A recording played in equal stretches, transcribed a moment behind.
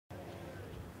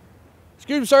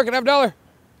Excuse me, sir, can I have a dollar?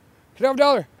 Can I have a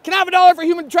dollar? Can I have a dollar for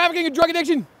human trafficking and drug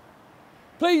addiction?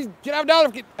 Please, can I have a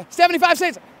dollar? 75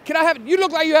 cents. Can I have it? You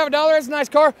look like you have a dollar. That's a nice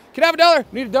car. Can I have a dollar?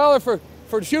 Need a dollar for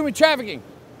human trafficking.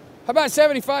 How about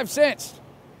 75 cents?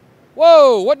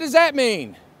 Whoa, what does that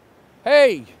mean?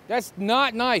 Hey, that's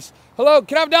not nice. Hello,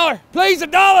 can I have a dollar? Please, a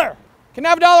dollar. Can I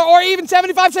have a dollar or even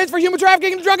 75 cents for human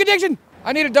trafficking and drug addiction?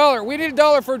 I need a dollar. We need a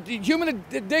dollar for human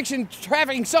addiction,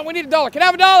 trafficking, something. We need a dollar. Can I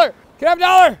have a dollar? Can I have a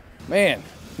dollar? Man,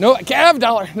 no, can I have a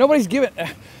dollar? Nobody's giving,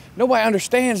 nobody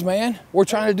understands, man. We're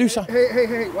trying to do something.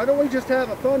 Hey, why don't we just have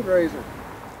a fundraiser?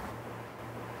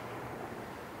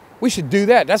 We should do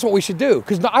that. That's what we should do.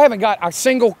 Because I haven't got a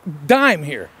single dime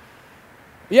here.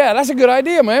 Yeah, that's a good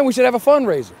idea, man. We should have a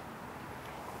fundraiser.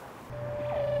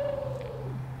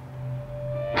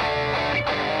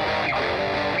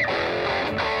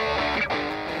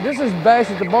 This is Bash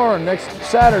at the Barn next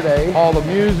Saturday. All the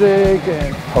music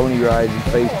and pony rides and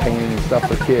face painting and stuff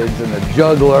for kids and the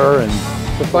Juggler and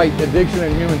to fight addiction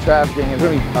and human trafficking. It's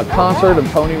going to be a concert and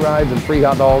pony rides and free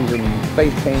hot dogs and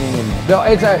face painting. And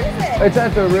it's at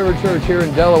the River Church here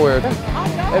in Delaware.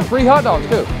 And free hot dogs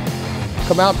too.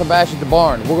 Come out to Bash at the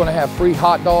Barn. We're going to have free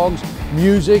hot dogs,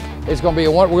 music. It's going to be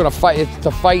we're going to fight. It's to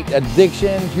fight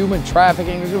addiction, human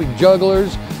trafficking. There's going to be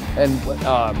jugglers and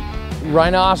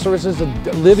rhinoceroses,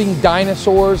 living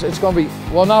dinosaurs. It's going to be,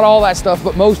 well, not all that stuff,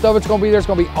 but most of it's going to be there. It's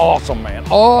going to be awesome, man.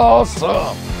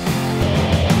 Awesome.